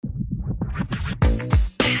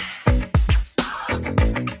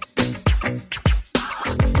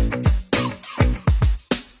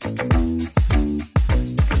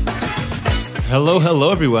Hello,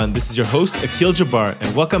 everyone. This is your host, Akil Jabbar,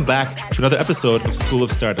 and welcome back to another episode of School of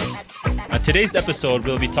Startups. On today's episode,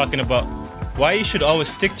 we'll be talking about why you should always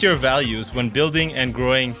stick to your values when building and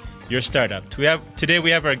growing your startup. Today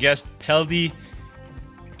we have our guest, Peldi.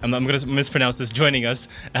 I'm going to mispronounce this, joining us.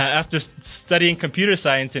 After studying computer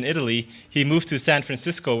science in Italy, he moved to San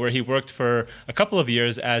Francisco, where he worked for a couple of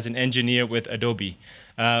years as an engineer with Adobe.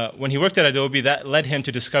 When he worked at Adobe, that led him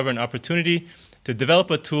to discover an opportunity to develop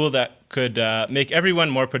a tool that could make everyone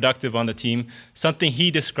more productive on the team, something he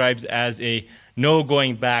describes as a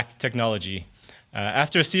no-going-back technology.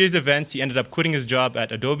 After a series of events, he ended up quitting his job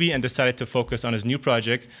at Adobe and decided to focus on his new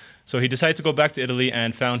project. So he decided to go back to Italy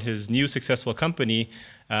and found his new successful company,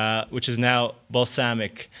 which is now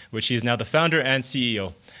Balsamiq, which he is now the founder and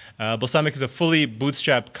CEO. Balsamiq is a fully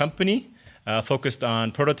bootstrapped company focused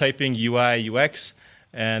on prototyping, UI, UX,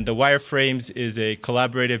 and the Wireframes is a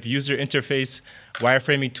collaborative user interface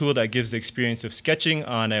wireframing tool that gives the experience of sketching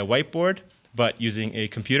on a whiteboard, but using a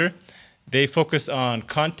computer. They focus on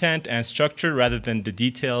content and structure rather than the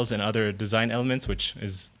details and other design elements, which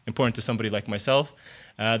is important to somebody like myself.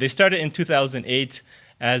 They started in 2008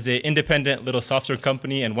 as an independent little software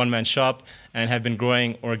company and one-man shop and have been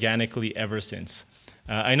growing organically ever since.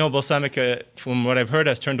 I know Balsamiq, from what I've heard,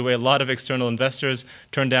 has turned away a lot of external investors,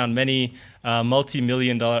 turned down many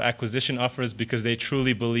multi-million-dollar acquisition offers because they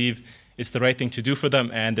truly believe it's the right thing to do for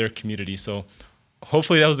them and their community. So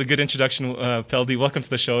hopefully that was a good introduction, Peldi. Welcome to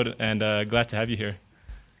the show, and glad to have you here.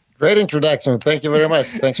 Great introduction. Thank you very much.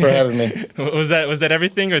 Thanks for having me. Was that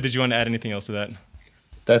everything, or did you want to add anything else to that?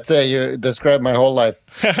 That's it. You described my whole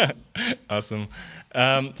life. Awesome.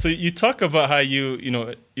 So you talk about how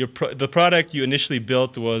the product you initially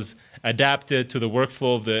built was adapted to the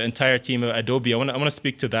workflow of the entire team of Adobe. I want to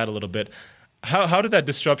speak to that a little bit. How did that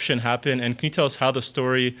disruption happen? And can you tell us how the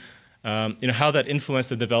story, how that influenced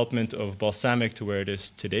the development of Balsamiq to where it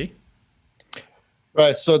is today?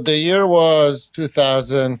 Right. So the year was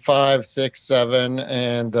 2005, 6, 7,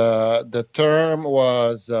 and the term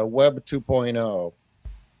was Web 2.0.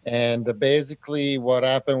 And basically what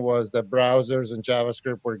happened was that browsers and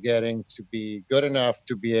JavaScript were getting to be good enough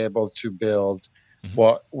to be able to build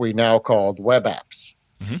what we now called web apps.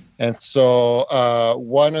 Mm-hmm. And so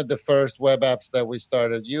one of the first web apps that we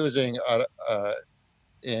started using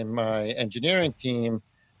in my engineering team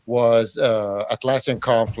was Atlassian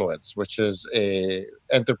Confluence, which is a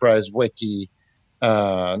enterprise wiki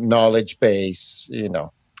knowledge base,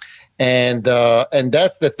 And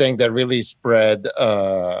that's the thing that really spread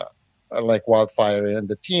like wildfire in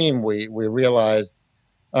the team. We realized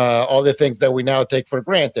all the things that we now take for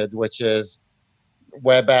granted, which is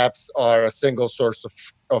web apps are a single source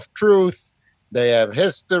of truth. They have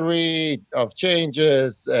history of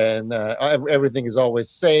changes, and everything is always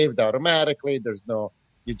saved automatically.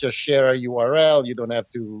 You just share a URL. You don't have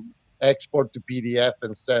to export to PDF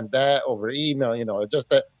and send that over email. Just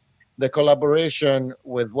that. The collaboration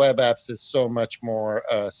with web apps is so much more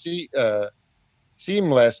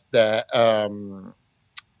seamless that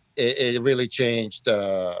it really changed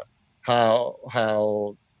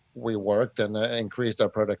how we worked and increased our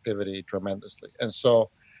productivity tremendously. And so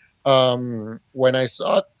when I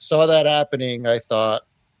saw that happening, I thought,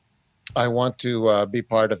 I want to be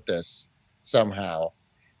part of this somehow.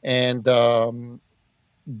 And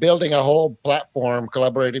building a whole platform,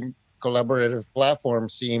 collaborative platform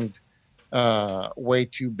seemed way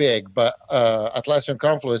too big, but Atlassian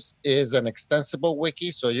Confluence is an extensible wiki,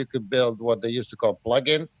 so you could build what they used to call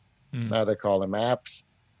plugins. Now they call them apps,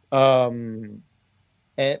 and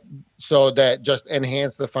so that just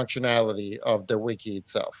enhance the functionality of the wiki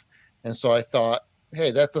itself. And so I thought,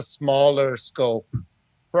 hey, that's a smaller scope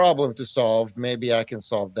problem to solve. Maybe I can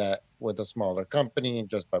solve that with a smaller company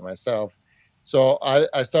just by myself. So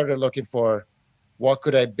I started looking for what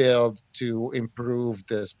could I build to improve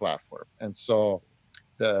this platform? And so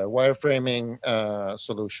the wireframing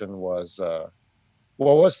solution was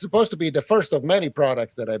supposed to be the first of many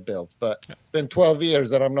products that I built, but it's been 12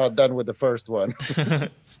 years and I'm not done with the first one.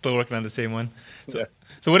 Still working on the same one.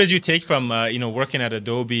 So what did you take from working at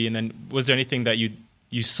Adobe, and then was there anything that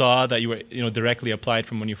you saw that you were directly applied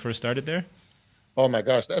from when you first started there? Oh my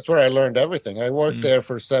gosh, that's where I learned everything. I worked there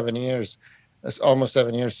for 7 years. That's almost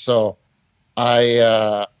 7 years. So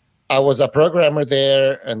I was a programmer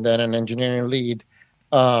there and then an engineering lead,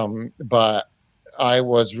 but I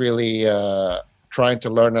was really trying to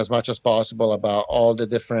learn as much as possible about all the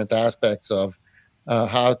different aspects of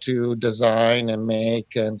how to design and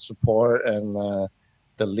make and support, and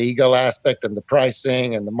the legal aspect and the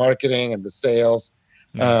pricing and the marketing and the sales.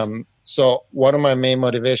 Nice. So one of my main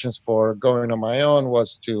motivations for going on my own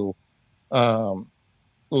was to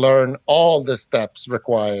learn all the steps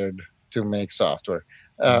required to make software.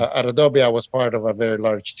 At Adobe, I was part of a very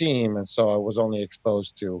large team, and so I was only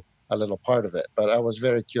exposed to a little part of it. But I was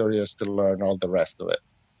very curious to learn all the rest of it.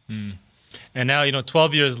 Mm. And now,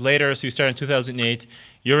 12 years later, so you started in 2008,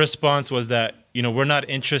 your response was that, we're not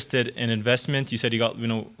interested in investment. You said you got,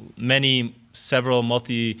 several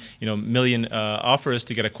million offers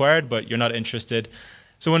to get acquired, but you're not interested.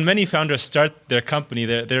 So when many founders start their company,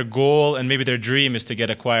 their goal and maybe their dream is to get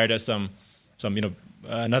acquired as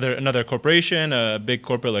another corporation, a big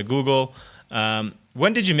corporate like Google.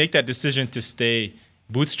 When did you make that decision to stay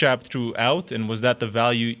bootstrapped throughout? And was that the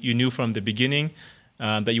value you knew from the beginning?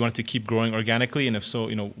 That you wanted to keep growing organically, and if so,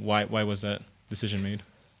 why was that decision made?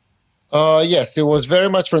 Yes, it was very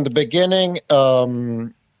much from the beginning.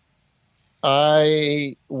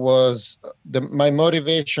 My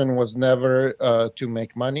motivation was never to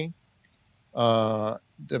make money. The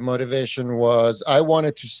motivation was I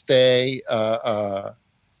wanted to stay a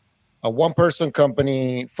one-person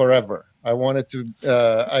company forever. I wanted to.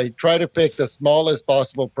 I try to pick the smallest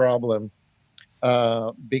possible problem.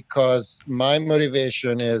 Because my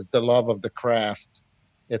motivation is the love of the craft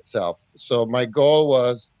itself. So my goal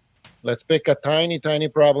was, let's pick a tiny, tiny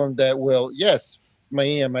problem that will, yes,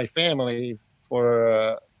 me and my family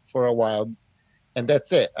for a while, and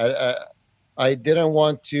that's it. I didn't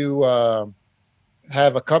want to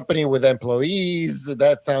have a company with employees.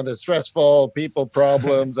 That sounded stressful. People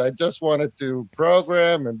problems. I just wanted to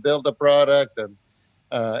program and build a product and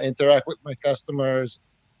interact with my customers.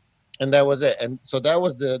 And that was it. And so that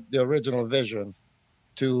was the original vision,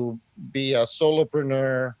 to be a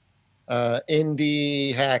solopreneur,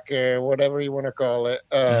 indie hacker, whatever you want to call it,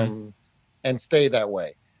 and stay that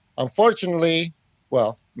way. Unfortunately,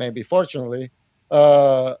 well, maybe fortunately,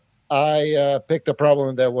 I picked a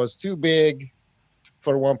problem that was too big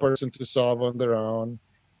for one person to solve on their own.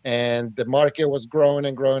 And the market was growing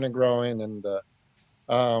and growing and growing.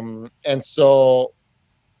 And so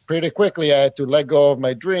pretty quickly, I had to let go of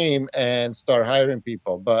my dream and start hiring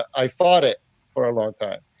people. But I fought it for a long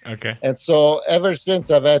time. Okay. And so ever since,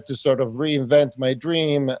 I've had to sort of reinvent my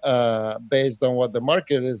dream based on what the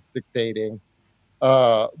market is dictating.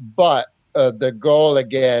 But the goal,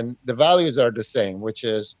 again, the values are the same, which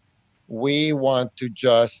is we want to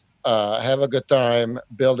just have a good time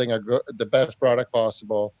building the best product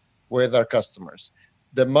possible with our customers.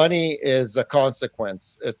 The money is a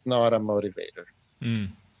consequence. It's not a motivator. Mm.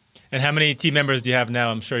 And how many team members do you have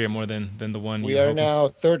now? I'm sure you're more than the one. We are now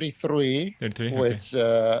 33, 33? which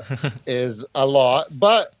is a lot.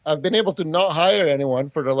 But I've been able to not hire anyone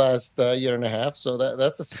for the last year and a half, so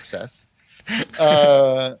that's a success.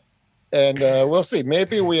 And we'll see.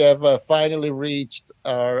 Maybe we have finally reached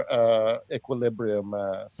our equilibrium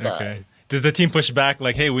size. Okay. Does the team push back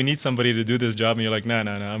like, "Hey, we need somebody to do this job," and you're like, "No,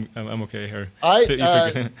 I'm okay." Or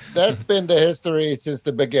that's been the history since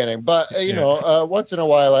the beginning. But once in a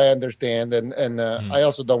while, I understand, and I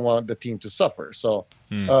also don't want the team to suffer. So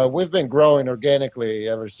we've been growing organically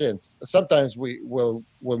ever since. Sometimes we'll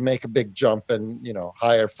make a big jump and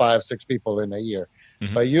hire 5-6 people in a year,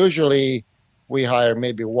 but usually we hire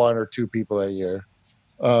maybe 1 or 2 people a year.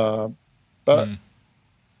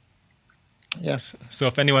 Yes. So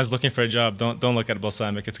if anyone's looking for a job, don't look at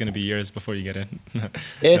Balsamiq. It's going to be years before you get in.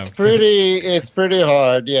 It's pretty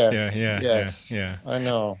hard. Yes. Yeah. I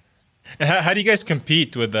know. And how do you guys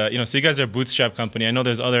compete with so you guys are a bootstrap company. I know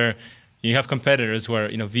there's you have competitors who are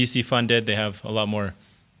VC funded. They have a lot more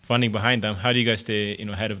funding behind them. How do you guys stay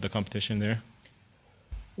ahead of the competition there?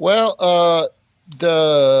 Well,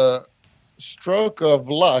 the stroke of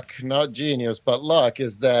luck, not genius, but luck,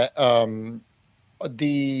 is that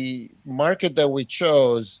the market that we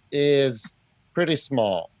chose is pretty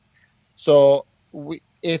small. So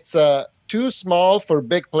it's too small for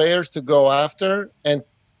big players to go after, and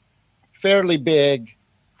fairly big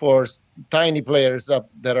for tiny players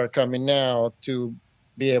that are coming now to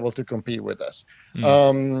be able to compete with us.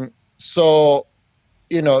 So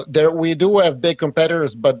we do have big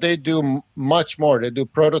competitors, but they do much more. They do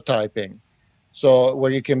prototyping. So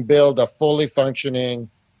where you can build a fully functioning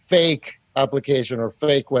fake application or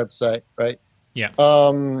fake website, right? Yeah.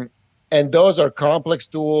 And those are complex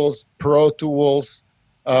tools, pro tools,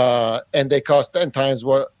 and they cost 10 times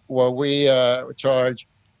what we charge.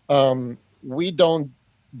 We don't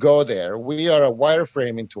go there. We are a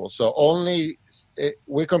wireframing tool, so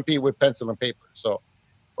we compete with pencil and paper. So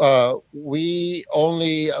we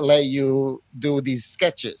only let you do these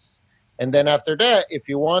sketches. And then after that, if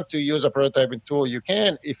you want to use a prototyping tool, you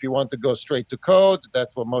can. If you want to go straight to code,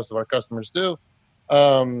 that's what most of our customers do.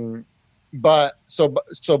 But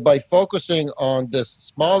by focusing on this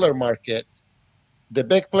smaller market, The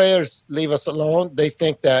big players leave us alone. They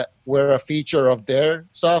think that we're a feature of their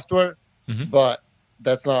software, Hmm. but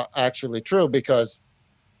that's not actually true because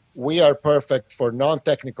we are perfect for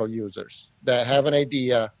non-technical users that have an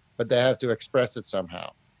idea, but they have to express it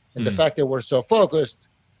somehow. And the Mm. fact that we're so focused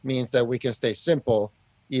means that we can stay simple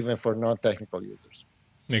even for non-technical users.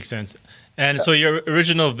 Makes sense. And so your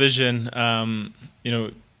original vision, you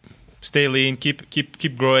know, stay lean,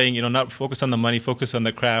 keep growing. You know, not focus on the money, focus on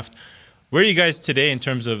the craft. Where are you guys today in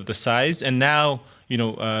terms of the size? And now,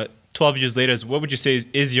 12 years later, what would you say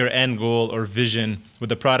is your end goal or vision with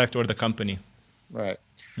the product or the company? Right.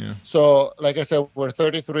 Yeah. So, like I said, we're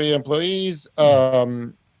 33 employees.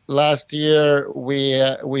 Last year,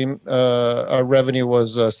 our revenue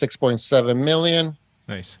was 6.7 million.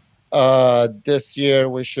 Nice. This year,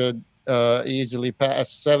 we should easily pass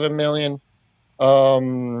 7 million,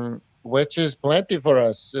 which is plenty for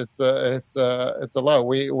us. It's a lot.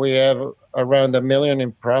 We have around 1 million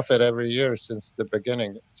in profit every year since the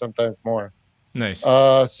beginning, sometimes more. Nice.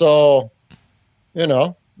 So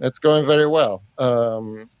it's going very well.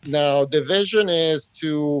 Now the vision is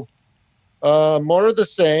to more of the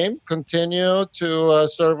same, continue to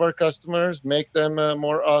serve our customers, make them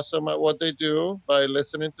more awesome at what they do by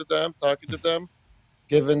listening to them, talking to them,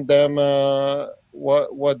 giving them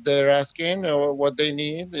what they're asking or what they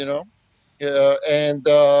need, and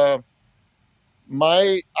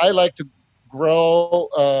my I like to grow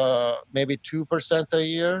maybe 2% a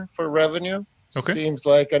year for revenue. Okay. Seems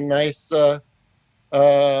like a nice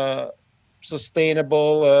uh,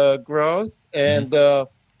 sustainable growth. And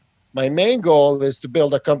my main goal is to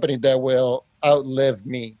build a company that will outlive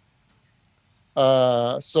me.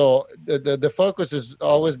 So the focus has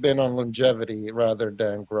always been on longevity rather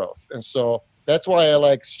than growth. And so that's why I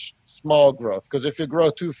like small growth, because if you grow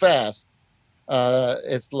too fast,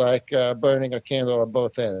 it's like burning a candle at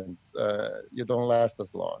both ends. You don't last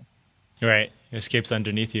as long. Right. It escapes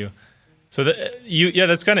underneath you. So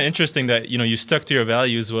that's kind of interesting that you stuck to your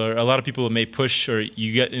values, where a lot of people may push, or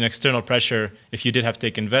you get an external pressure if you did have to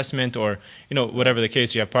take investment, or whatever the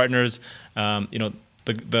case. You have partners.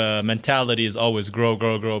 The mentality is always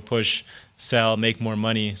grow, push, sell, make more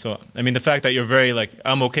money. So I mean, the fact that you're very like,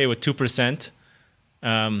 I'm okay with 2%.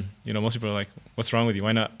 Most people are like, what's wrong with you?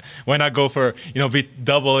 Why not go for be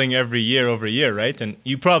doubling every year over year, right? And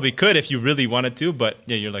you probably could if you really wanted to, but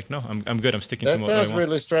yeah, you're like, no, I'm good. I'm sticking That to what I sounds want.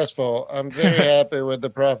 really stressful. I'm very happy with the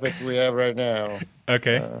profits we have right now.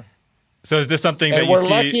 Okay. So is this something that And you we're see?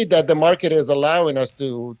 lucky that the market is allowing us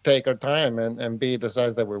to take our time and be the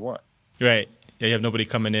size that we want. Right. Yeah, you have nobody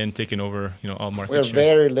coming in taking over, all market We have share.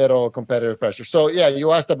 very little competitive pressure. So yeah,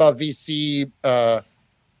 you asked about VC,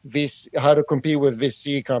 how to compete with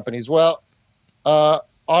VC companies. Well,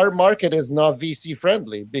 our market is not VC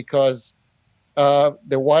friendly because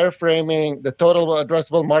the total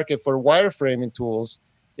addressable market for wireframing tools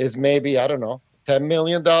is maybe, I don't know, $10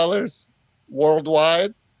 million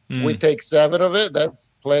worldwide. We take 7 of it. That's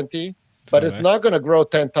plenty, but it's not going to grow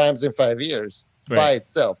 10 times in 5 years by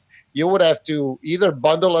itself. You would have to either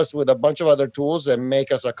bundle us with a bunch of other tools and make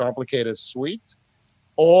us a complicated suite,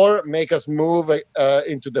 or make us move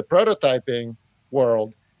into the prototyping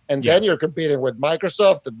world. And then you're competing with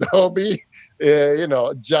Microsoft, Adobe,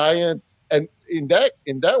 giant. And in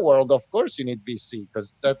that world, of course, you need VC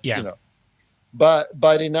because that's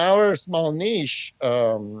But in our small niche,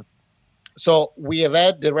 so we have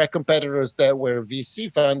had direct competitors that were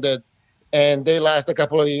VC funded, and they last a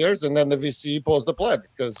couple of years, and then the VC pulls the plug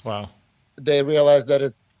because they realize that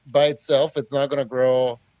it's by itself, it's not going to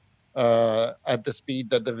grow at the speed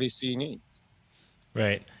that the VC needs.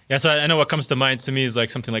 Right. Yeah. So I know what comes to mind to me is like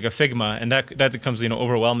something like a Figma, and that becomes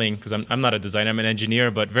overwhelming because I'm not a designer, I'm an engineer,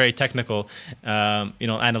 but very technical,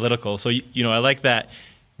 analytical. So I like that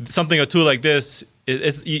a tool like this.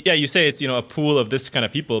 You say it's a pool of this kind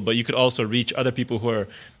of people, but you could also reach other people who are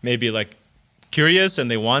maybe like curious and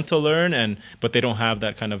they want to learn, but they don't have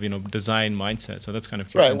that kind of design mindset. So that's kind of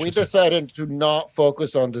right. We decided to not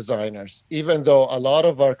focus on designers, even though a lot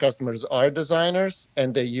of our customers are designers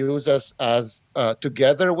and they use us as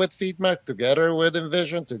together with Feedback, together with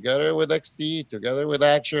Envision, together with XD, together with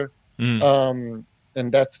Acture. And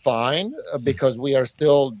that's fine because we are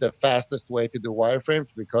still the fastest way to do wireframes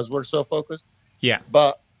because we're so focused. Yeah.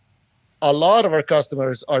 But a lot of our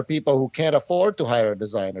customers are people who can't afford to hire a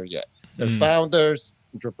designer yet. They're founders,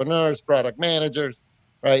 entrepreneurs, product managers,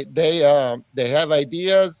 right? They have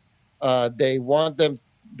ideas. They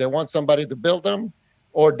want somebody to build them,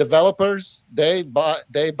 or developers. They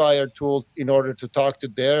buy our tool in order to talk to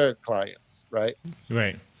their clients, right?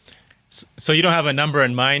 Right. So you don't have a number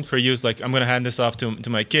in mind for use, like I'm going to hand this off to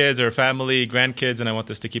my kids or family, grandkids, and I want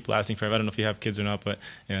this to keep lasting forever. I don't know if you have kids or not, but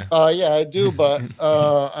yeah. Yeah, I do, but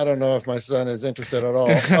I don't know if my son is interested at all.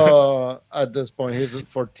 At this point, he's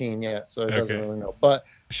 14 yet, so he doesn't Okay. really know. But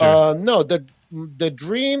Sure. no, the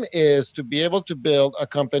dream is to be able to build a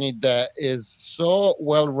company that is so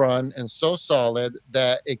well run and so solid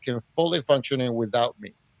that it can fully function without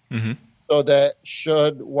me. Mm-hmm. So that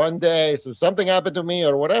should one day, so something happen to me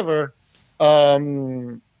or whatever,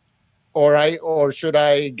 um, or should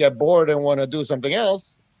I get bored and want to do something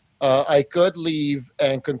else, I could leave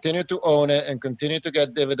and continue to own it and continue to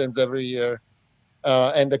get dividends every year,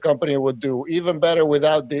 and the company would do even better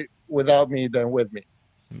without me than with me.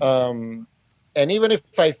 Um, and even if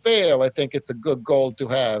I fail, I think it's a good goal to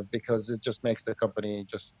have because it just makes the company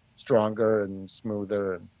just stronger and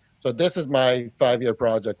smoother. And so this is my 5-year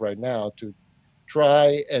project right now to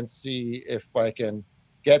try and see if I can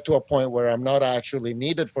get to a point where I'm not actually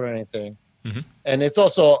needed for anything. Mm-hmm. And it's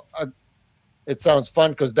also it sounds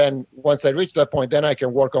fun because then once I reach that point, then I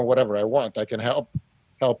can work on whatever I want. I can help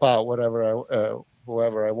out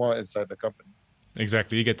whoever I want inside the company.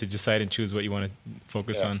 Exactly. You get to decide and choose what you want to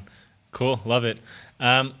focus on. Cool. Love it.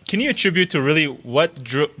 Can you attribute to really what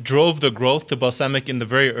drove the growth to Balsamiq in the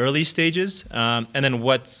very early stages, and then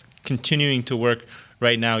what's continuing to work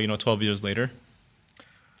right now, 12 years later?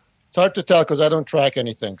 It's hard to tell because I don't track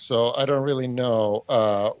anything, so I don't really know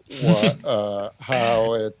how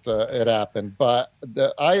it happened. But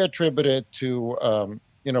I attribute it to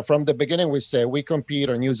from the beginning we say we compete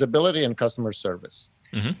on usability and customer service,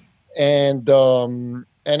 Mm-hmm.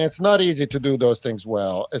 And it's not easy to do those things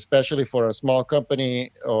well, especially for a small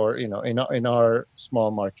company or in our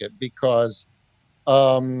small market because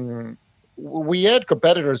we had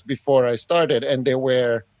competitors before I started, and they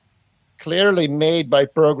were clearly made by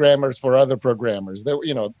programmers for other programmers. They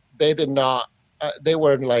did not. They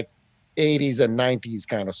were like 80s and 90s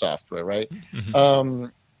kind of software, right? Mm-hmm.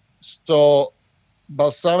 So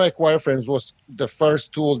Balsamiq wireframes was the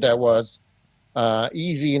first tool that was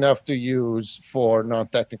easy enough to use for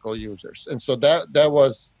non-technical users, and so that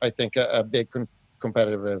was, I think, a big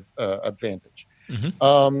competitive advantage.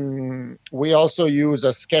 Mm-hmm. We also use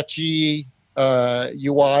a sketchy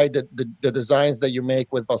UI. The designs that you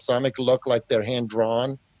make with Balsamiq look like they're hand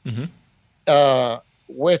drawn, Mm-hmm.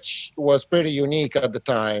 which was pretty unique at the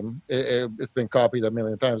time. It's been copied a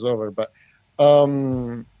million times over, but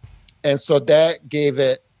and so that gave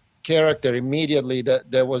it character immediately. That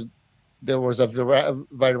there was a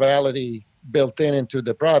virality built into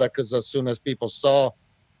the product because as soon as people saw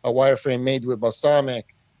a wireframe made with Balsamiq,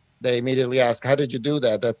 they immediately asked, "How did you do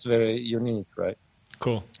that? That's very unique, right?"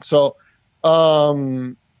 Cool. So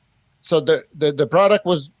the product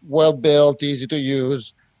was well built, easy to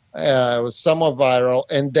use. It was somewhat viral,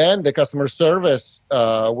 and then the customer service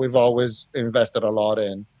we've always invested a lot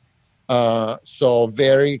in. So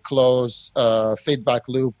very close feedback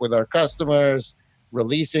loop with our customers,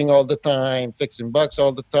 releasing all the time, fixing bugs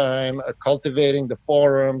all the time, cultivating the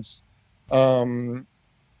forums. I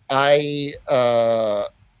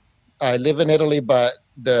live in Italy, but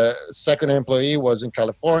the second employee was in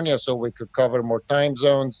California, so we could cover more time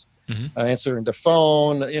zones, Mm-hmm. answering the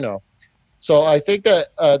phone, So I think that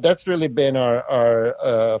that's really been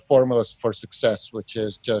our formulas for success, which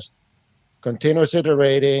is just continuous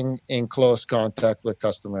iterating in close contact with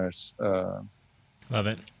customers. Love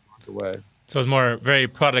it. The way. So it's more very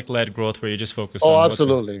product-led growth where you just focus on. Oh,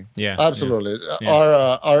 absolutely. Yeah. Absolutely.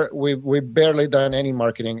 Yeah. We've barely done any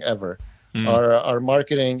marketing ever. Mm. Our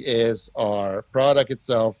marketing is our product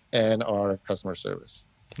itself and our customer service.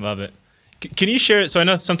 Love it. Can you share? So I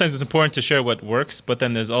know sometimes it's important to share what works, but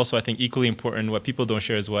then there's also, I think, equally important what people don't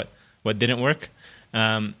share is what didn't work.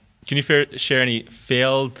 Can you share any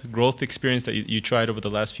failed growth experience that you tried over the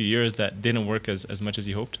last few years that didn't work as much as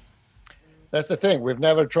you hoped? That's the thing. We've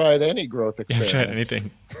never tried any growth experiment. Never tried anything.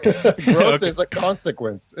 Growth is a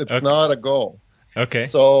consequence. It's not a goal. Okay.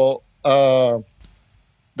 So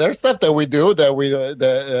there's stuff that we do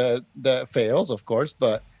that fails, of course,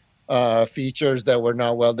 but features that were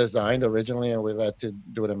not well designed originally, and we've had to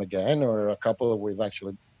do them again, or a couple we've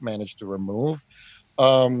actually managed to remove.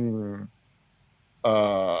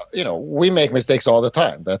 We make mistakes all the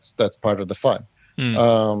time. That's part of the fun.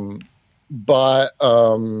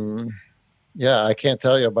 Yeah, I can't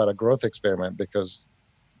tell you about a growth experiment because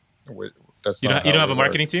that's you don't have a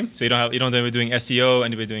marketing team, so you don't have anybody doing SEO,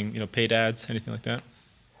 anybody doing paid ads, anything like that.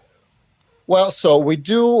 Well, so we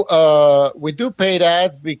do paid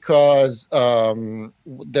ads because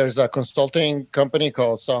there's a consulting company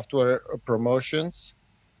called Software Promotions,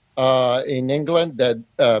 in England that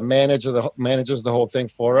manages the whole thing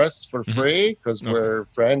for us for Hmm. free because Okay. we're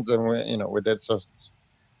friends and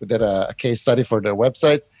we did a case study for their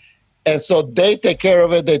website. And so they take care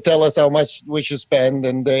of it. They tell us how much we should spend,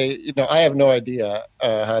 and I have no idea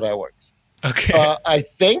how that works. Okay. I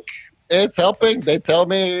think it's helping. They tell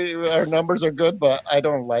me our numbers are good, but I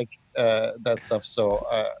don't like that stuff. So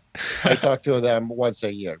I talk to them once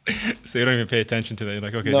a year, basically. So you don't even pay attention to that. You're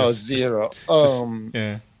like, okay, No, just, zero.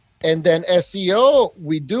 yeah. And then SEO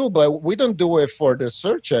we do, but we don't do it for the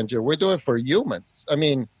search engine. We do it for humans. I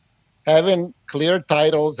mean, having clear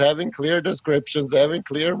titles, having clear descriptions, having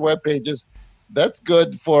clear web pages, that's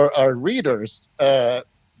good for our readers.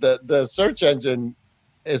 The search engine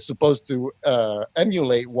is supposed to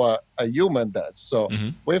emulate what a human does. So Hmm.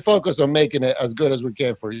 we focus on making it as good as we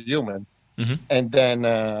can for humans, Hmm. and then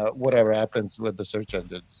whatever happens with the search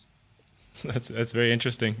engines. That's very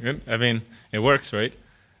interesting. I mean, it works, right?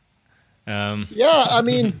 Um, Yeah, I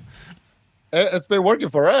mean, it's been working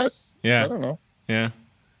for us. I yeah, don't know. yeah.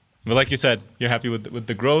 But like you said, you're happy with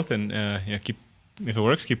the growth, and yeah, keep if it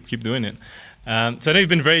works, keep doing it. So I know you've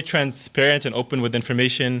been very transparent and open with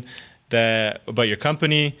information about your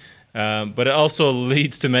company, but it also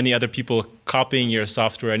leads to many other people copying your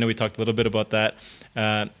software. I know we talked a little bit about that.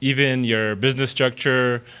 Even your business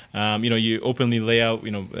structure, you openly lay out,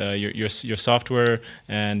 your software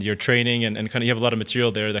and your training, and kind of you have a lot of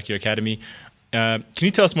material there, like your academy. Can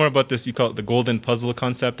you tell us more about this? You call it the golden puzzle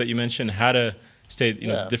concept that you mentioned. How to stay,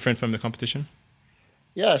 Yeah. different from the competition?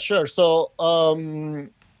 Yeah, sure. So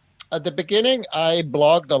at the beginning, I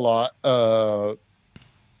blogged a lot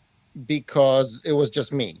because it was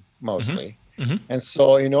just me mostly. Hmm. And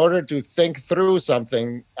so, in order to think through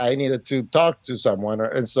something, I needed to talk to someone.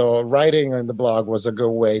 And so, writing on the blog was a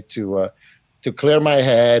good way to clear my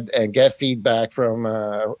head and get feedback from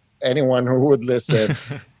anyone who would listen.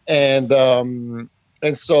 And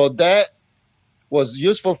so that was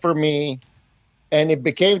useful for me, and it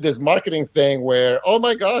became this marketing thing where, oh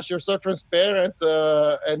my gosh, you're so transparent,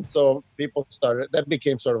 and so people started. That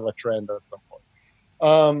became sort of a trend at some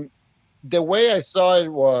point. The way I saw it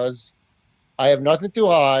was, I have nothing to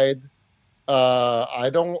hide. I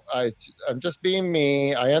don't. I'm just being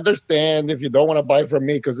me. I understand if you don't want to buy from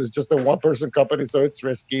me because it's just a one person company, so it's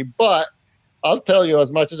risky. But I'll tell you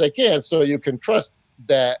as much as I can, so you can trust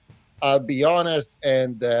that I'll be honest,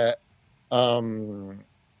 and that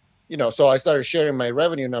so I started sharing my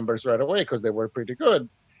revenue numbers right away because they were pretty good,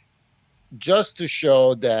 just to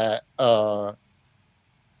show that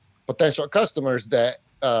potential customers that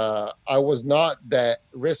I was not that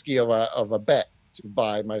risky of a bet to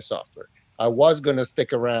buy my software. I was going to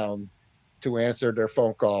stick around to answer their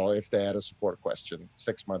phone call if they had a support question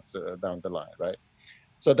 6 months down the line, right?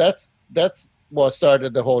 So that's what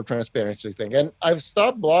started the whole transparency thing. And I've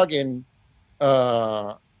stopped blogging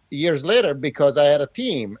uh, years later because I had a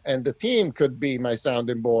team, and the team could be my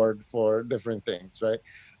sounding board for different things, right?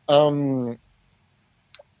 Um,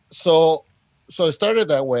 so so it started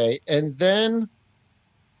that way, and then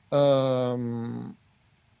um,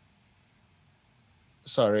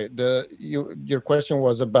 sorry, your question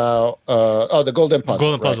was about the golden puzzle,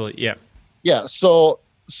 Golden right? puzzle, yeah. Yeah.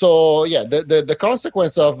 Yeah, the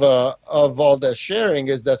consequence of all the sharing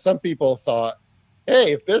is that some people thought,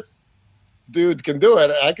 hey, if this dude can do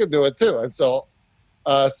it, I can do it too. And so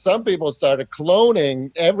some people started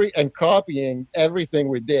cloning and copying everything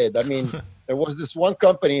we did. I mean, there was this one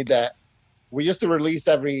company that we used to release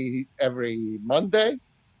every Monday,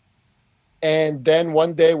 and then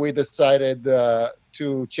one day we decided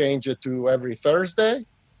to change it to every Thursday.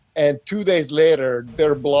 And 2 days later,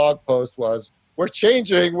 their blog post was, we're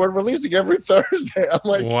releasing every Thursday. I'm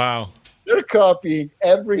like, Wow. they're copying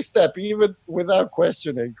every step, even without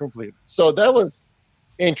questioning completely. So that was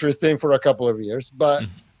interesting for a couple of years, but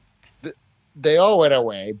they all went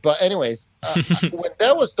away. But anyways, when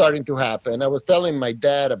that was starting to happen, I was telling my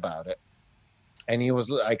dad about it, and he was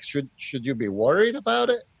like, should you be worried about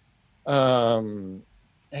it? Um,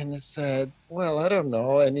 and I said, well, I don't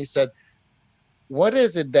know. And he said, what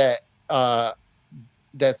is it that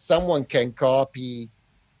someone can copy,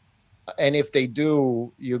 and if they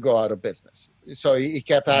do, you go out of business? So he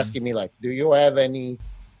kept asking me, like, do you have any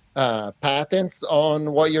patents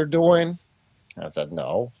on what you're doing? I said,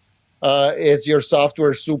 no. Is your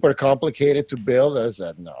software super complicated to build? I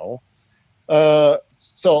said, no.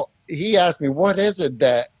 So he asked me, what is it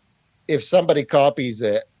that if somebody copies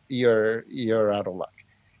it, you're out of luck?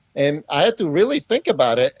 And I had to really think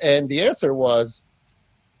about it. And the answer was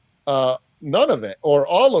none of it or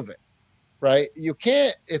all of it, right?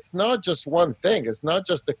 It's not just one thing. It's not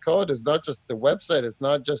just the code. It's not just the website. It's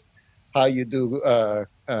not just how you do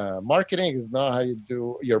marketing. It's not how you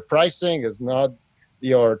do your pricing. It's not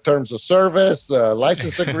your terms of service,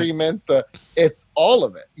 license agreement. It's all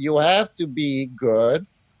of it. You have to be good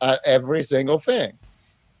at every single thing.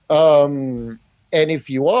 And if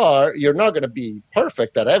you are, you're not going to be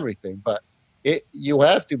perfect at everything, but you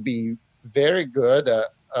have to be very good at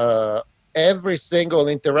every single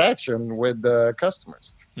interaction with the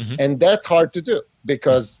customers. Mm-hmm. And that's hard to do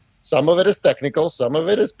because some of it is technical, some of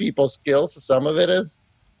it is people skills, some of it is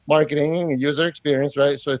marketing and user experience,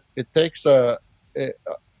 right? So it takes a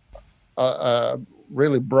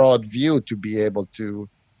really broad view to be able to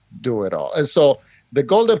do it all. And so the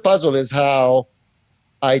golden puzzle is how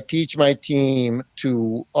I teach my team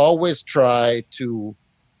to always try to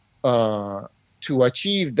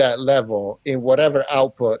achieve that level in whatever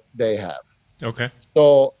output they have. Okay.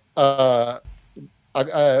 So our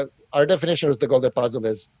definition of the golden puzzle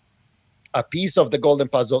is a piece of the golden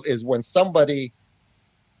puzzle is when somebody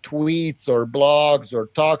tweets or blogs or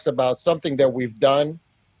talks about something that we've done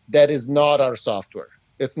that is not our software.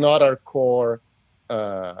 It's not our core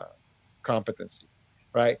competency,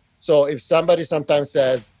 right? So if somebody sometimes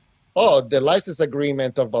says, oh, the license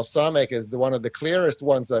agreement of Balsamiq is one of the clearest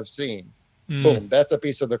ones I've seen, boom, that's a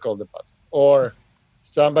piece of the golden puzzle. Or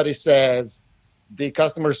somebody says, the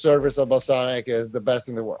customer service of Balsamiq is the best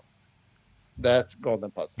in the world. That's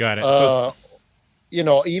golden puzzle. Got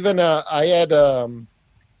it. Even I had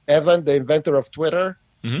Evan, the inventor of Twitter,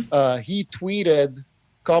 he tweeted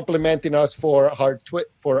complimenting us for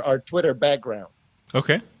our Twitter background.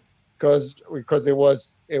 Okay. Because it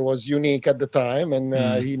was unique at the time, and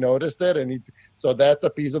he noticed it, and so that's a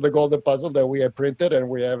piece of the golden puzzle that we had printed, and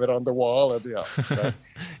we have it on the wall at the office. Right?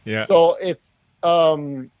 Yeah. So it's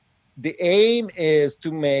the aim is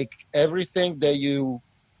to make everything that you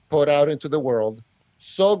put out into the world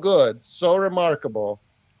so good, so remarkable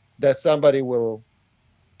that somebody will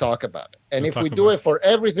talk about it. And if we do it for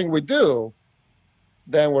everything we do,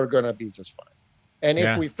 then we're gonna be just fine. And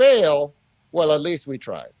if we fail, well, at least we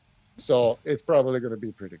tried. So it's probably going to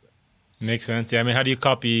be pretty good. Makes sense. Yeah. I mean, how do you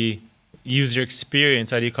copy user experience?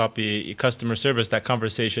 How do you copy customer service, that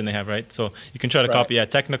conversation they have, right? So you can try to copy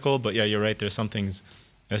technical, but yeah, you're right. There's some things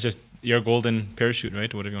that's just your golden parachute,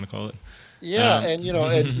 right? Whatever you want to call it. Yeah.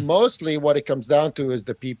 And mostly what it comes down to is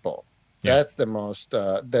the people. Yeah. That's the most,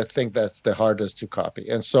 that's the hardest to copy.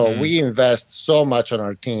 And so we invest so much on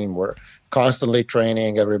our team. We're constantly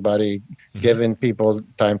training everybody, giving people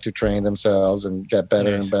time to train themselves and get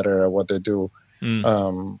better and better at what they do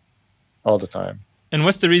all the time. And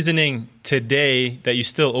what's the reasoning today that you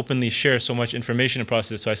still openly share so much information and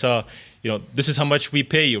process? So I saw, this is how much we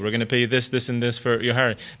pay you. We're going to pay you this, this, and this for your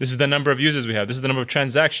hiring. This is the number of users we have. This is the number of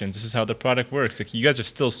transactions. This is how the product works. Like, you guys are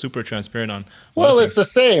still super transparent on. Well, it's the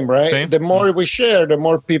same, right? Same? The more we share, the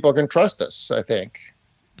more people can trust us, I think.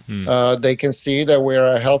 They can see that we're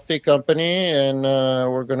a healthy company and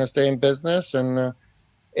we're going to stay in business. And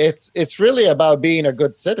it's really about being a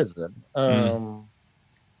good citizen.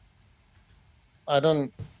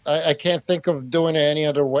 I can't think of doing it any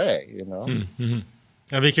other way,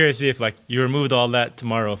 I'd be curious to see if you removed all that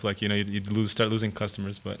tomorrow, if you'd start losing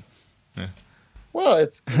customers, but yeah. Well,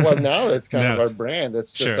 now it's kind of our brand.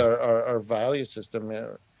 It's just our value system.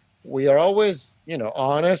 We are always,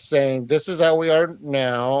 honest, saying this is how we are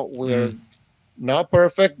now. We're not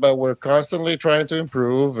perfect, but we're constantly trying to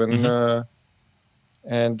improve,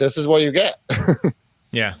 and this is what you get.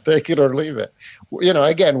 Yeah. Take it or leave it.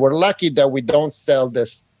 Again, we're lucky that we don't sell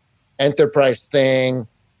this enterprise thing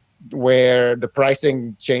where the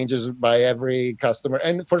pricing changes by every customer.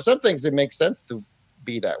 And for some things, it makes sense to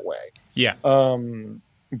be that way. Yeah.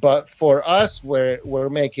 But for us, we're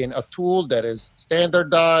making a tool that is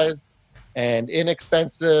standardized and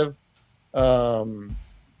inexpensive. Then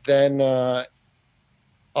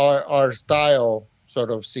our style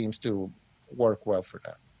sort of seems to work well for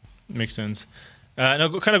that. Makes sense. Now,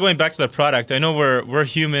 kind of going back to the product, I know we're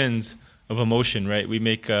humans of emotion, right? We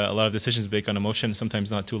make a lot of decisions based on emotion,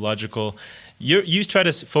 sometimes not too logical. You try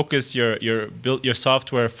to focus your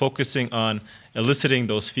software focusing on eliciting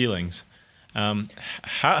those feelings.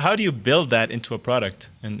 How do you build that into a product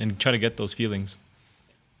and try to get those feelings?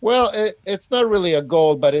 Well, it's not really a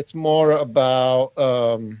goal, but it's more about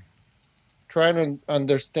trying to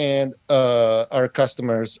understand our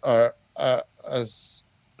customers as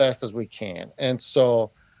best as we can. And so,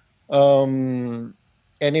 and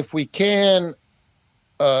if we can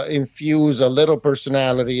infuse a little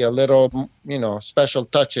personality, a little, special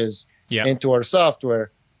touches into our software,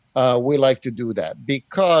 we like to do that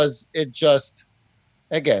because it just,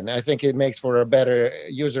 again, I think it makes for a better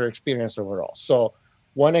user experience overall. So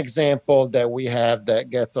one example that we have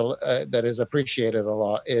that that is appreciated a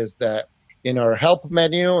lot is that in our help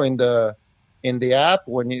menu in the app,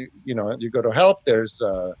 when you go to help, there's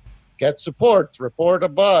get support, report a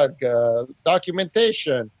bug,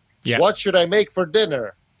 documentation. Yeah. What should I make for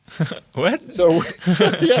dinner? What? So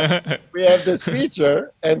yeah, we have this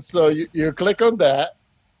feature, and so you click on that,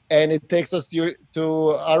 and it takes us to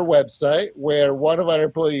our website where one of our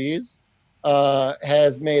employees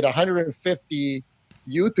has made 150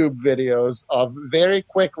 YouTube videos of very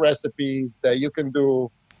quick recipes that you can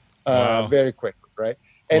do Wow. very quickly, right?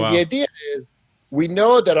 And Wow. the idea is we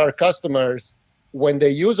know that our customers, when they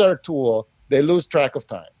use our tool, they lose track of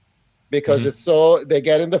time because they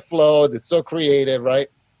get in the flow, it's so creative, right?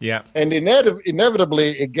 Yeah. And inevitably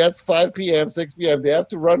it gets 5 p.m., 6 p.m., they have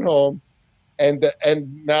to run home. And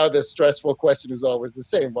now the stressful question is always the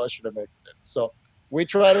same. What should I make for dinner? So we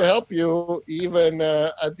try to help you even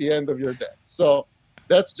at the end of your day. So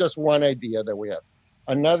that's just one idea that we have.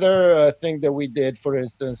 Another thing that we did, for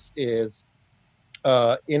instance, is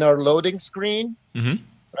in our loading screen,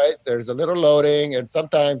 right? There's a little loading, and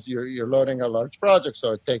sometimes you're loading a large project,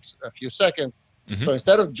 so it takes a few seconds. So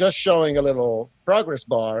instead of just showing a little progress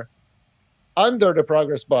bar, under the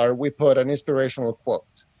progress bar, we put an inspirational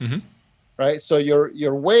quote. Right, so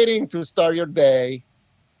you're waiting to start your day,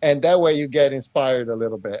 and that way you get inspired a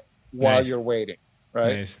little bit while you're waiting,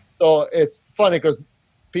 right? Nice. So it's funny because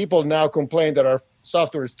people now complain that our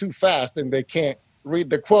software is too fast and they can't read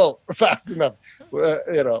the quote fast enough.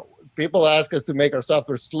 People ask us to make our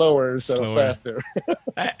software slower instead of faster.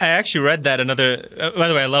 I actually read that by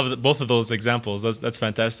the way, I love both of those examples. That's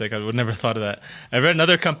fantastic. I would never thought of that. I read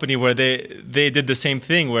another company where they did the same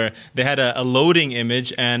thing, where they had a loading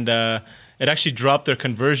image, and it actually dropped their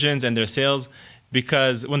conversions and their sales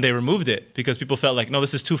because when they removed it, because people felt like, no,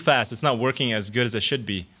 this is too fast. It's not working as good as it should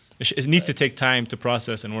be. It needs to take time to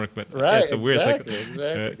process and work, but it's a weird cycle.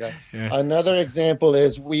 Exactly. Another example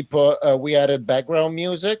is we added background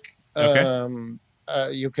music.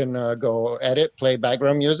 You can go edit, play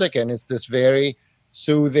background music, and it's this very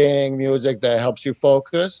soothing music that helps you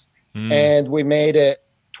focus. And we made it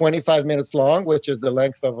 25 minutes long, which is the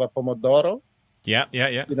length of a Pomodoro. Yeah.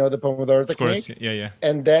 You know the Pomodoro technique? Of course, yeah.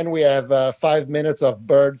 And then we have 5 minutes of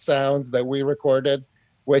bird sounds that we recorded,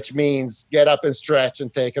 which means get up and stretch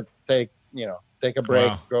and take a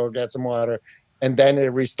break, go get some water, and then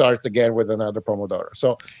it restarts again with another Pomodoro.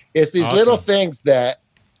 So it's these little things that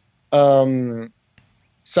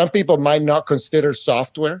some people might not consider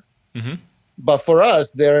software, but for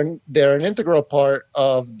us, they're an integral part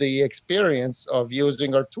of the experience of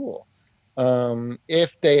using our tool.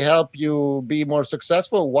 If they help you be more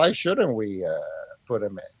successful, why shouldn't we put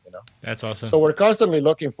them in? That's awesome. So we're constantly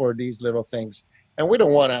looking for these little things, and we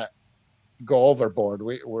don't want to go overboard.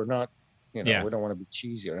 We're not, we don't want to be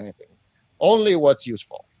cheesy or anything. Only what's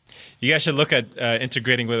useful. You guys should look at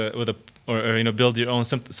integrating with a build your own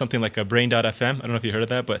something like a brain.fm. I don't know if you heard of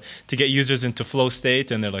that, but to get users into flow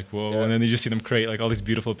state, and they're like, whoa, and then you just see them create like all these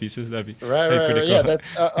beautiful pieces. That'd be pretty cool. Yeah,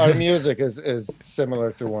 that's our music is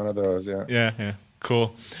similar to one of those. Yeah.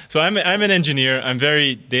 Cool. So I'm an engineer. I'm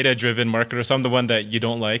very data-driven marketer. So I'm the one that you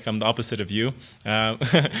don't like. I'm the opposite of you,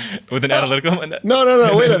 with an analytical.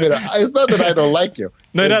 No. Wait a minute. It's not that I don't like you.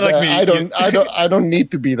 No, not like me. I don't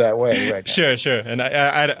need to be that way right now. Sure. And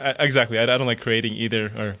I exactly. I don't like creating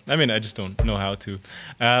either. I just don't know how to.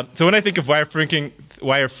 So when I think of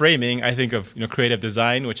wireframing, I think of creative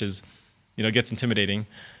design, which is gets intimidating.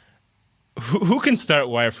 Who can start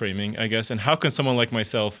wireframing, I guess, and how can someone like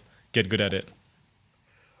myself get good at it?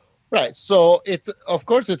 Right. So it's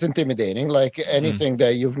intimidating. Like anything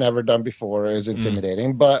that you've never done before is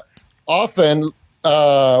intimidating. But often,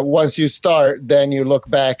 once you start, then you look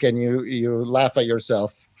back and you laugh at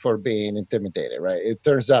yourself for being intimidated. Right. It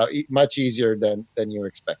turns out much easier than you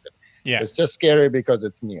expected. Yeah. It's just scary because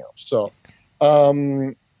it's new. So,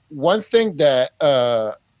 one thing that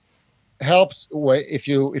helps if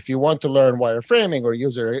you want to learn wireframing or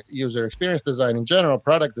user experience design in general,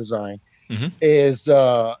 product design. Is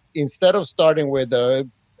instead of starting with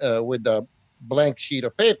a blank sheet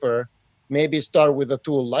of paper, maybe start with a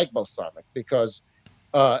tool like Balsamiq, because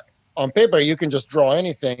on paper you can just draw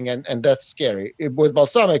anything, and that's scary. With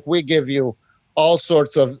Balsamiq, we give you all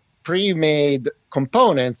sorts of pre-made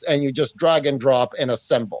components, and you just drag and drop and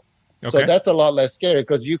assemble. Okay. So that's a lot less scary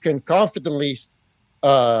because you can confidently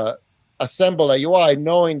assemble a UI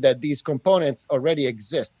knowing that these components already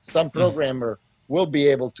exist. Some programmer will be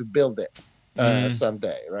able to build it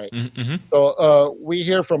someday, right? So we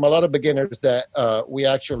hear from a lot of beginners that we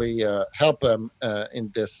actually help them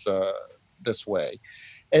in this way.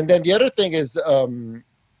 And then the other thing is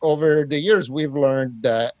over the years, we've learned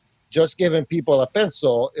that just giving people a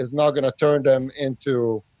pencil is not going to turn them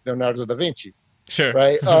into Leonardo da Vinci. Sure.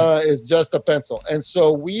 Right? It's just a pencil. And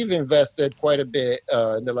so we've invested quite a bit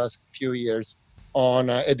in the last few years on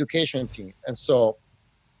education team. And so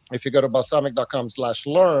if you go to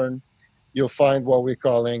balsamiq.com/learn, you'll find what we're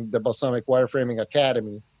calling the Balsamiq Wireframing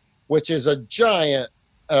Academy, which is a giant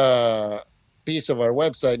piece of our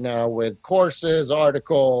website now with courses,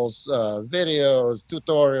 articles, videos,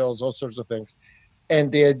 tutorials, all sorts of things.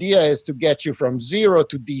 And the idea is to get you from zero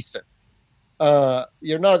to decent.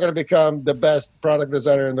 You're not going to become the best product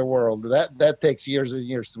designer in the world. That takes years and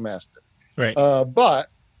years to master. Right. But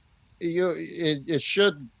it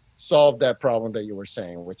should solve that problem that you were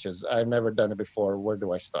saying, which is I've never done it before. Where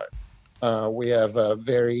do I start? We have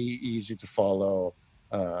very easy to follow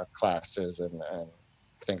classes and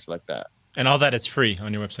things like that. And all that is free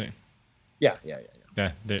on your website. Yeah.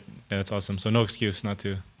 That's awesome. So no excuse not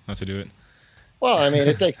to do it. Well, I mean,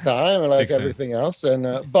 it takes time, like everything else, and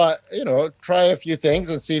but try a few things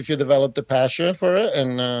and see if you develop the passion for it,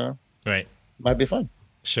 and right, might be fun.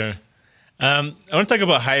 Sure. I want to talk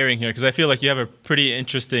about hiring here because I feel like you have a pretty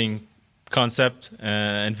interesting concept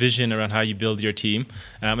and vision around how you build your team.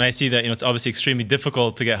 And I see that it's obviously extremely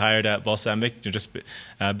difficult to get hired at Balsamiq, just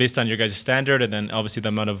based on your guys' standard, and then obviously the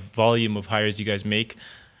amount of volume of hires you guys make.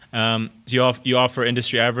 So you offer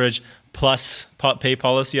industry average plus pay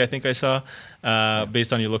policy, I think I saw.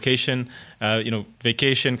 Based on your location,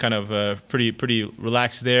 vacation kind of pretty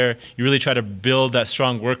relaxed there. You really try to build that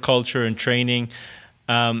strong work culture and training.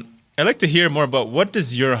 I'd like to hear more about what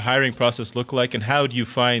does your hiring process look like, and how do you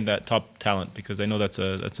find that top talent? Because I know that's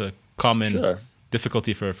a common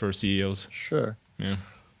difficulty for CEOs. Sure. Yeah.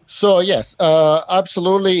 So yes,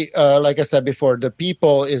 absolutely. Like I said before, the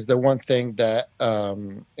people is the one thing that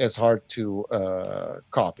is hard to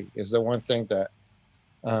copy. Is the one thing that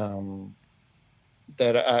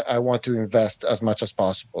I want to invest as much as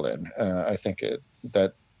possible in. I think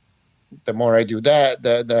that the more I do that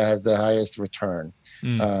has the highest return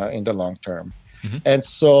in the long term. Mm-hmm. And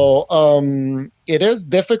so it is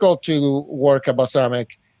difficult to work at Balsamiq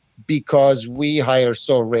because we hire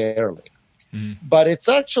so rarely. Mm-hmm. But it's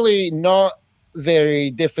actually not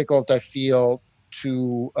very difficult, I feel,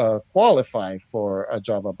 to qualify for a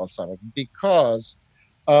job at Balsamiq because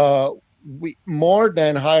we more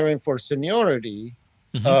than hiring for seniority,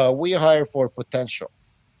 we hire for potential.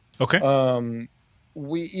 Okay.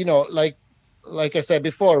 We, like I said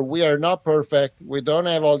before, we are not perfect. We don't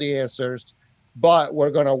have all the answers, but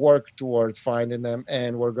we're going to work towards finding them,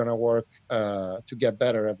 and we're going to work to get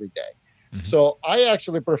better every day. Mm-hmm. So I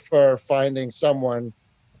actually prefer finding someone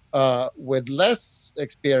with less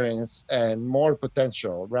experience and more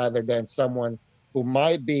potential rather than someone who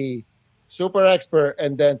might be super expert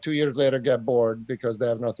and then 2 years later get bored because they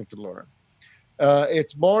have nothing to learn.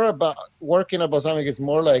 It's more about working at Balsamiq. It's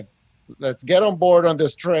more like, let's get on board on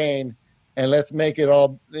this train and let's make it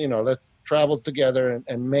all, let's travel together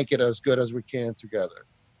and make it as good as we can together.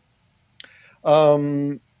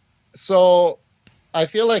 So I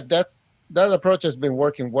feel like that approach has been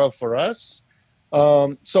working well for us.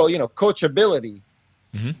 So, coachability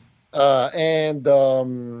and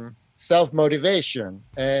self-motivation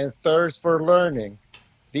and thirst for learning.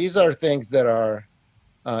 These are things that are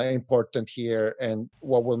important here and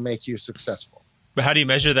what will make you successful. But how do you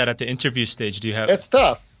measure that at the interview stage? Do you have? It's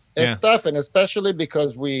tough. It's tough, and especially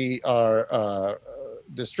because we are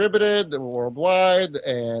distributed worldwide,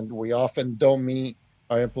 and we often don't meet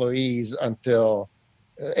our employees until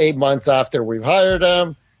 8 months after we've hired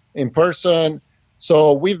them in person.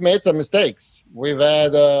 So we've made some mistakes. We've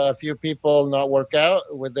had a few people not work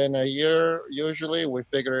out within a year. Usually, we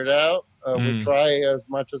figure it out. We try as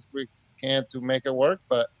much as we can to make it work,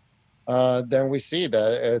 but then we see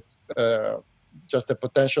that it's just the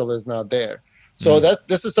potential is not there. So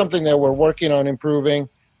this is something that we're working on improving.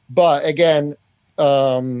 But again, we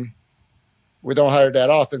don't hire that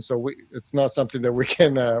often, so it's not something that we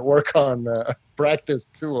can work on practice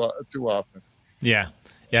too often. Yeah,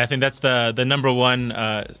 I think that's the number one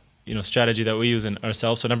strategy that we use in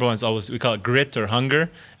ourselves. So number one is always, we call it grit or hunger,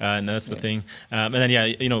 and that's the thing. And then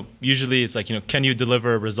usually it's like, can you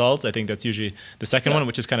deliver a result? I think that's usually the second one,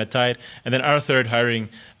 which is kind of tied. And then our third hiring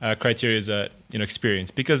criteria is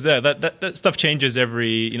experience, because that stuff changes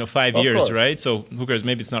every 5 years, course. Right? So who cares?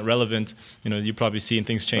 Maybe it's not relevant. You're probably seeing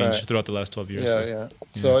things change throughout the last 12 years.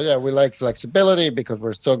 So we like flexibility because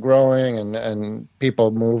we're still growing and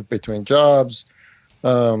people move between jobs.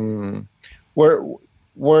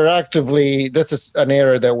 We're actively, this is an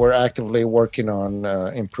area that we're actively working on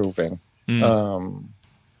improving. Can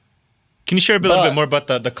Can you share a little bit more about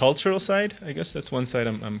the cultural side? I guess that's one side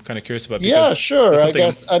I'm kind of curious about. Yeah, sure. I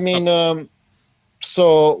guess. I mean,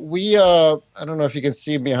 so we I don't know if you can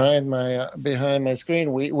see behind my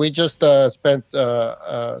screen. We just spent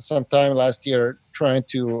some time last year trying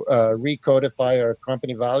to recodify our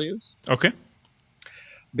company values. Okay.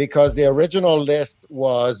 Because the original list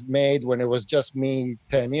was made when it was just me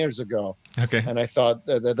 10 years ago. Okay. And I thought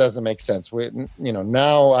that doesn't make sense.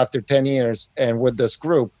 Now after 10 years and with this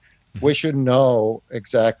group, we should know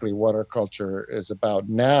exactly what our culture is about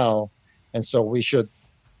now. And so we should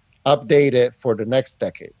update it for the next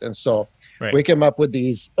decade. And so we came up with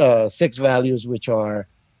these 6 values, which are: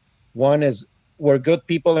 one is we're good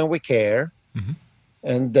people and we care.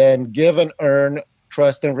 And then give and earn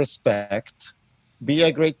trust and respect. Be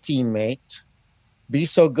a great teammate. Be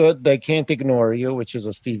so good they can't ignore you, which is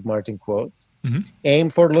a Steve Martin quote. Aim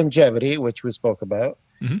for longevity, which we spoke about.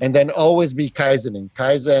 And then always be Kaizening.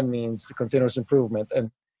 Kaizen means continuous improvement.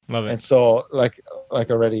 And love it. And so, like I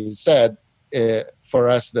already said, for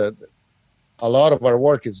us, a lot of our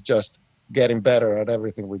work is just getting better at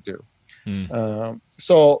everything we do.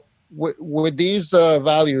 So with these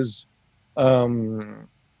values,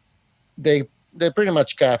 they pretty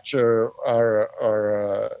much capture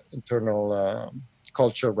our internal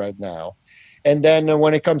culture right now. And then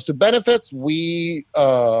when it comes to benefits,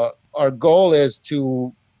 our goal is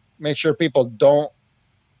to make sure people don't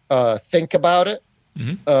think about it.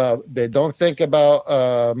 They don't think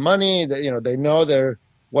about money. They know they're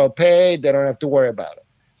well paid. They don't have to worry about it,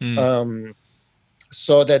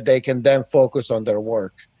 so that they can then focus on their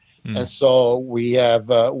work. And so we have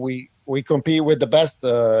we compete with the best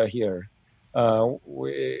here.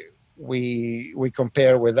 We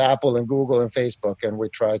compare with Apple and Google and Facebook, and we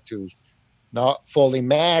try to not fully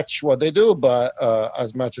match what they do, but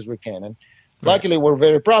as much as we can. And luckily, we're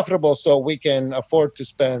very profitable, so we can afford to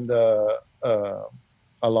spend a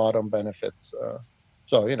lot on benefits.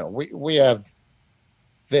 So we have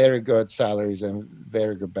very good salaries and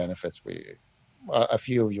very good benefits. A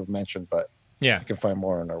few you've mentioned, but you can find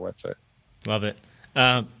more on our website. Love it.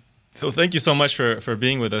 So thank you so much for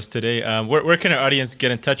being with us today. Where can our audience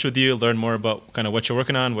get in touch with you, learn more about kind of what you're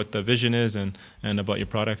working on, what the vision is, and about your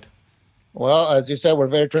product? Well, as you said, we're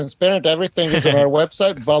very transparent. Everything is on our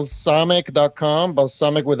website, balsamic.com,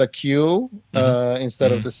 balsamic with a Q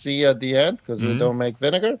instead of the C at the end, because we don't make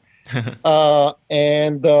vinegar.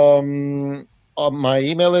 And my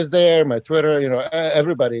email is there, my Twitter,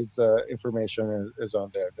 everybody's information is on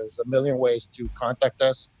there. There's a million ways to contact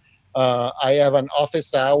us. I have an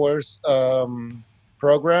office hours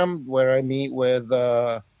program where I meet with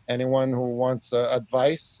anyone who wants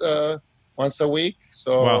advice once a week.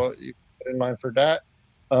 So you can get in line for that.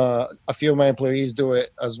 A few of my employees do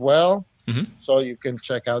it as well. So you can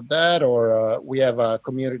check out that. Or we have a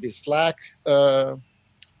community Slack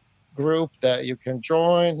group that you can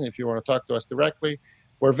join if you want to talk to us directly.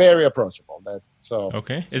 We're very approachable.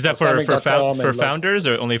 Okay. Is that for founders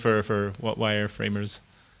or only for wireframers?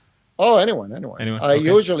 Oh, anyone.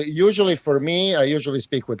 Usually for me, I usually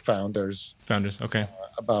speak with founders. Okay.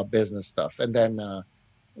 About business stuff. And then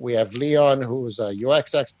we have Leon, who's a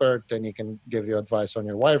UX expert, and he can give you advice on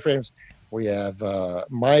your wireframes. We have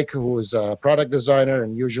Mike, who's a product designer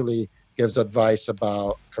and usually gives advice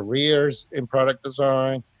about careers in product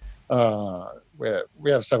design. We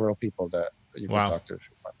have several people that you can talk to if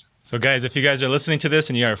you want. So guys, if you guys are listening to this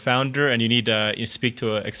and you are a founder and you need you speak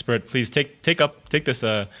to an expert, please take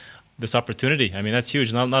this opportunity. I mean, that's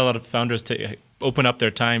huge. Not a lot of founders open up their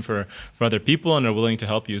time for other people and are willing to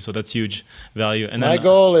help you. So that's huge value. And my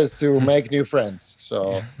goal is to make new friends.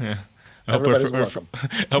 So everybody's welcome.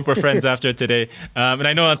 I hope we're friends after today. And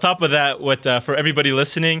I know on top of that, for everybody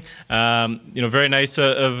listening, very nice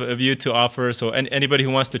of you to offer. So anybody who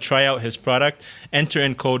wants to try out his product, enter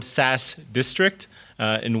in code SaaS District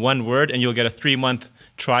in one word, and you'll get a 3-month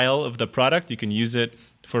trial of the product. You can use it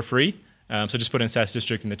for free. So just put in SaaS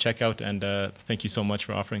District in the checkout, and thank you so much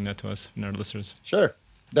for offering that to us and our listeners. Sure.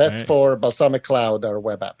 That's for Balsamic Cloud, our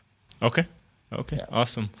web app. Okay. Yeah.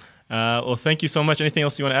 Awesome. Well, thank you so much. Anything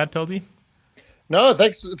else you want to add, Peldi? No,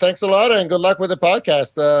 thanks a lot, and good luck with the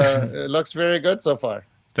podcast. It looks very good so far.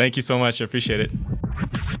 Thank you so much. I appreciate it.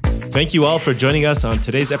 Thank you all for joining us on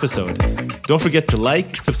today's episode. Don't forget to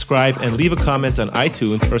like, subscribe, and leave a comment on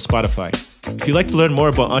iTunes or Spotify. If you'd like to learn more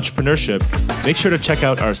about entrepreneurship, make sure to check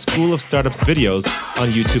out our School of Startups videos on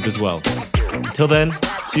YouTube as well. Until then,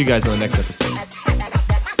 see you guys on the next episode.